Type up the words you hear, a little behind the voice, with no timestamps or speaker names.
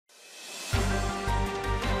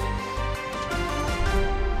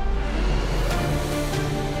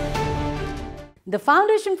The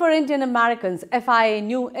Foundation for Indian Americans,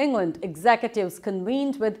 FIA-New England executives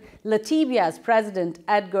convened with Latvia's President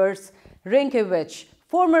Edgars Rinkēvičs,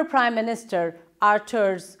 former Prime Minister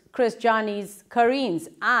Artūrs Krišjānis Kariņš,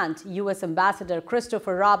 and U.S. Ambassador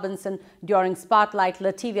Christopher Robinson during Spotlight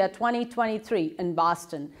Latvia 2023 in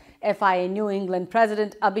Boston. FIA-New England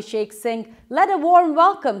President Abhishek Singh led a warm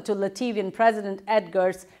welcome to Latvian President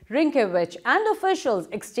Edgars Rinkēvičs and officials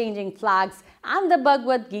exchanging flags and the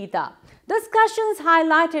Bhagavad Gita. Discussions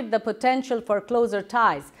highlighted the potential for closer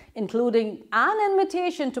ties, including an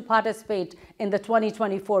invitation to participate in the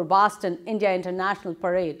 2024 Boston India International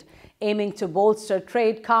Parade, aiming to bolster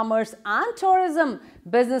trade, commerce, and tourism.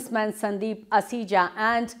 Businessman Sandeep Asija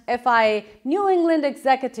and FIA-New England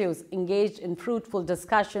executives engaged in fruitful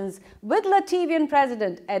discussions with Latvian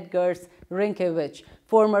President Edgars Rinkēvičs,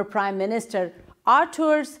 former Prime Minister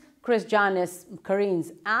Artūrs Krišjānis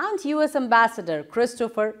Kariņš, and U.S. Ambassador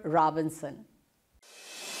Christopher Robinson.